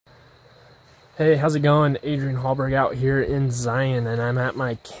Hey, how's it going? Adrian Hallberg out here in Zion, and I'm at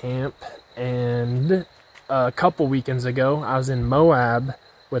my camp. And a couple weekends ago, I was in Moab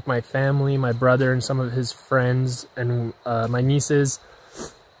with my family, my brother, and some of his friends, and my nieces.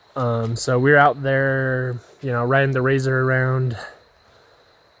 So we were out there, you know, riding the Razor around.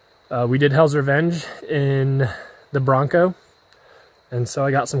 We did Hell's Revenge in the Bronco, and so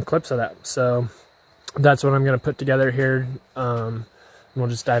I got some clips of that. So that's what I'm going to put together here. We'll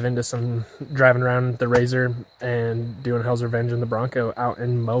just dive into some driving around the Razor and doing Hell's Revenge in the Bronco out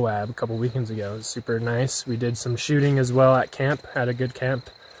in Moab a couple weekends ago. It was super nice. We did some shooting as well at camp, had a good camp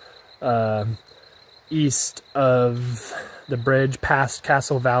east of the bridge past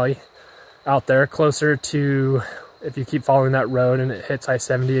Castle Valley, out there closer to, if you keep following that road and it hits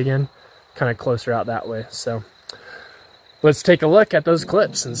I-70 again, kind of closer out that way. So let's take a look at those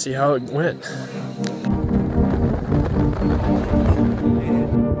clips and see how it went.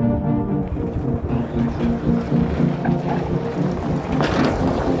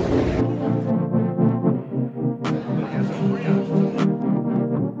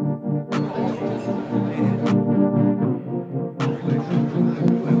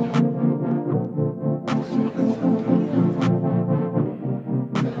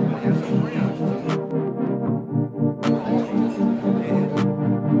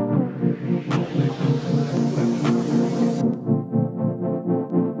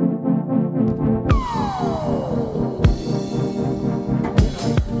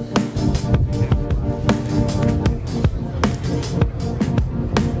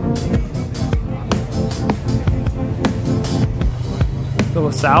 The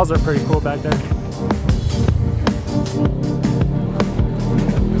LaSalles are pretty cool back there.